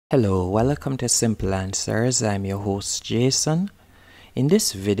Hello, welcome to Simple Answers. I'm your host Jason. In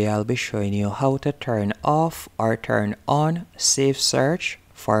this video, I'll be showing you how to turn off or turn on Safe Search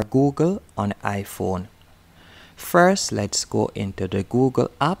for Google on iPhone. First, let's go into the Google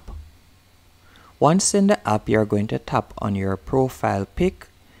app. Once in the app, you're going to tap on your profile pic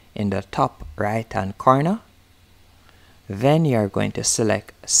in the top right hand corner. Then you're going to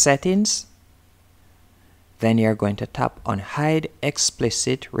select Settings. Then you're going to tap on Hide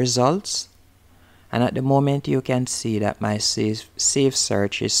Explicit Results. And at the moment you can see that my Safe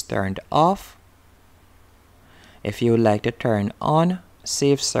Search is turned off. If you would like to turn on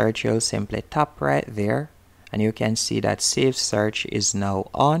Safe Search, you'll simply tap right there. And you can see that Safe Search is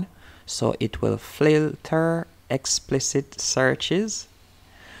now on. So it will filter explicit searches.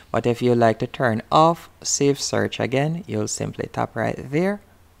 But if you like to turn off Safe Search again, you'll simply tap right there.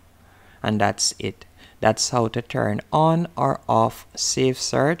 And that's it. That's how to turn on or off Safe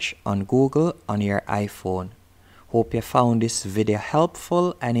Search on Google on your iPhone. Hope you found this video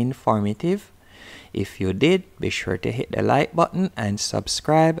helpful and informative. If you did, be sure to hit the like button and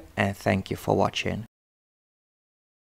subscribe, and thank you for watching.